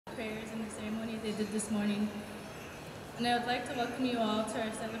like they did this morning. And I would like to welcome you all to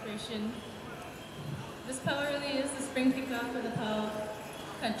our celebration. This powwow really is the spring kickoff of the powwow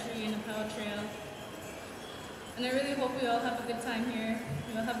country and the powwow trail. And I really hope we all have a good time here.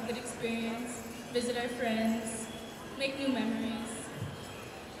 We all have a good experience, visit our friends, make new memories.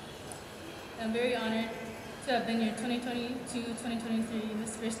 I'm very honored to have been your 2022-2023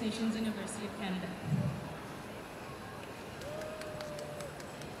 Miss First Nations University of Canada.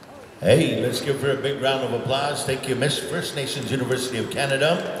 Hey, let's give her a big round of applause. Thank you, Miss First Nations University of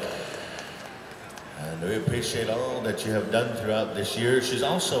Canada. And we appreciate all that you have done throughout this year. She's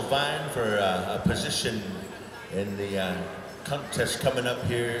also vying for a position in the contest coming up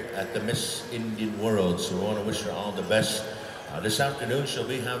here at the Miss Indian World. So we want to wish her all the best. This afternoon she'll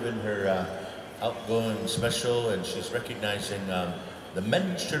be having her outgoing special, and she's recognizing the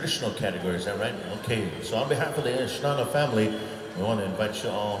men's traditional category. Is that right? Okay. So on behalf of the Shnana family, we want to invite you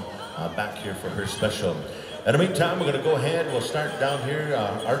all back here for her special. In the meantime, we're going to go ahead. We'll start down here.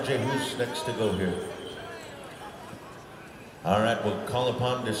 RJ, who's next to go here? All right, we'll call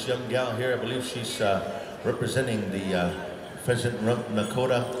upon this young gal here. I believe she's representing the Pheasant Rump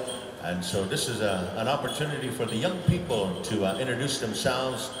Nakota. And so this is an opportunity for the young people to introduce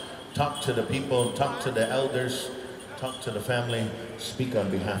themselves, talk to the people, talk to the elders, talk to the family, speak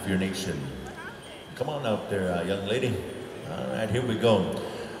on behalf of your nation. Come on out there, young lady. All right, here we go.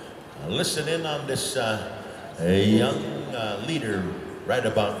 Listen in on this young leader right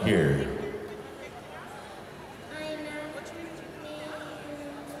about here.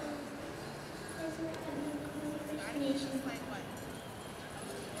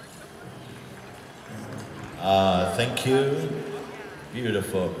 Thank you.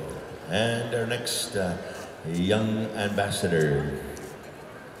 Beautiful. And our next young ambassador.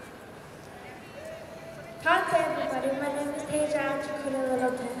 Everybody, my name is Teja Chikura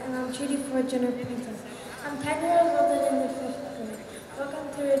Littleton, and I'm treated for Junior Princess. I'm 10 years old and in the 5th grade. Welcome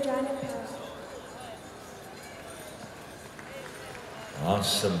to Regina Powwow.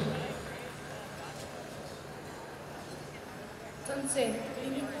 Awesome.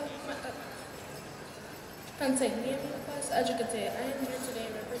 I am here today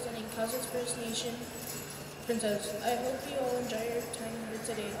representing Cousins First Nation Princess. I hope you all enjoy your time here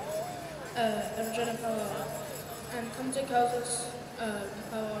today at Regina Powwow. And come to Cousins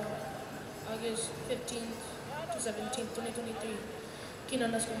Powwow August 15th to 17th, 2023.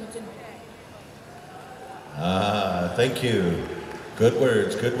 Kinanas Kumutin. Thank you. Good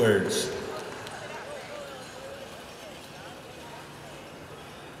words, good words.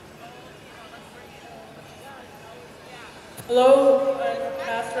 Hello, I'm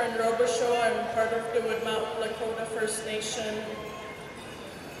Catherine Robichaud. I'm part of the Woodmount Lakota First Nation,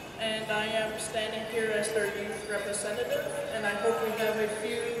 and I am standing here as their youth representative, and I hope we have a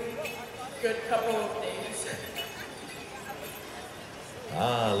few good couple of days.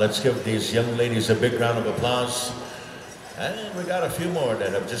 Let's give these young ladies a big round of applause. And we got a few more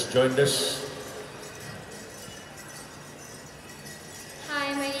that have just joined us.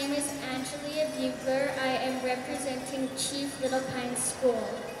 Hi, my name is Angelia Bugler. I am representing Chief Little Pine School.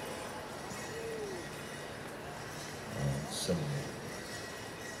 Awesome.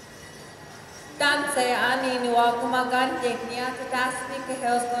 Tanse ani ni wa kumagan teknia tatasmi ke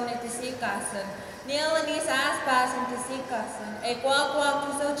hills kone tisikasan. Niela ni sa aspasan tisikasan. E kwa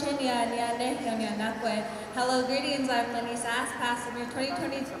kuso chenia ni ane hionia nakwe. Hello, greetings. I'm Lenny Saspass. I'm your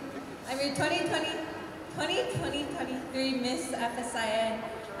 2023 Miss FSIN.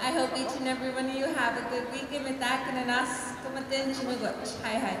 I hope each and every one of you have a good weekend with that and us. Kumatin chimagwach.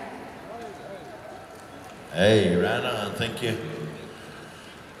 Hi. Hey, right on. Thank you.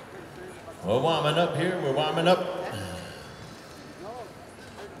 We're warming up here. We're warming up.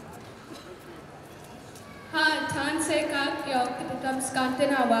 Ha, tan se kak yo kitatam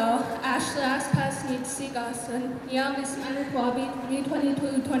skantin awao, ashlas pas nit sigasan, ya Miss Manukwabi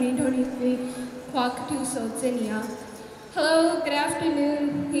 2022-2023, kwakatu so zinia. Hello, good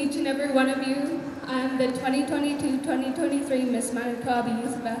afternoon, each and every one of you. I'm the 2022-2023 Miss Manitoba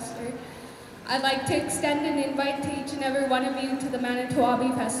Youth Ambassador. I'd like to extend an invite to each and every one of you to the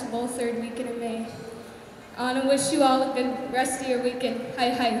Manitoba Festival, 3rd weekend of May. I want to wish you all a good rest of your weekend. Hi,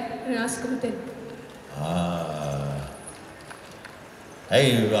 and ask them to.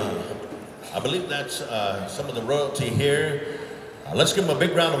 Hey, I believe that's some of the royalty here. Let's give them a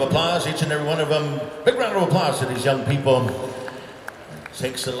big round of applause, each and every one of them. Big round of applause to these young people. It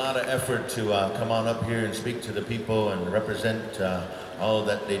takes a lot of effort to come on up here and speak to the people and represent all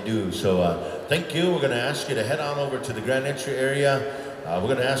that they do. So thank you. We're going to ask you to head on over to the Grand Entry area. We're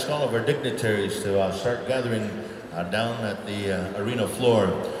going to ask all of our dignitaries to start gathering down at the arena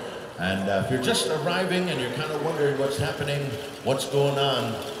floor. And if you're just arriving and you're kind of wondering what's happening, what's going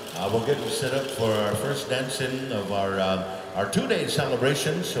on, we're getting set up for our first dance-in of our two-day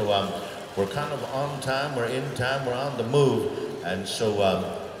celebration. So we're kind of on time, we're in time, we're on the move. And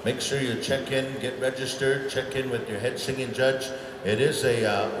so make sure you check in, get registered, check in with your head singing judge. It is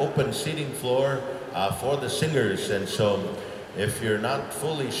a open seating floor for the singers. And so if you're not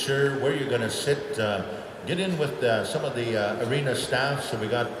fully sure where you're gonna sit, get in with some of the arena staff. So we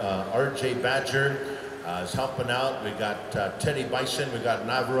got RJ Badger is helping out. We got Teddy Bison, we got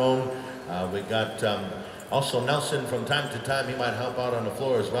Navarone, we got also Nelson from time to time. He might help out on the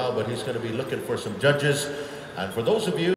floor as well, but he's gonna be looking for some judges. And for those of you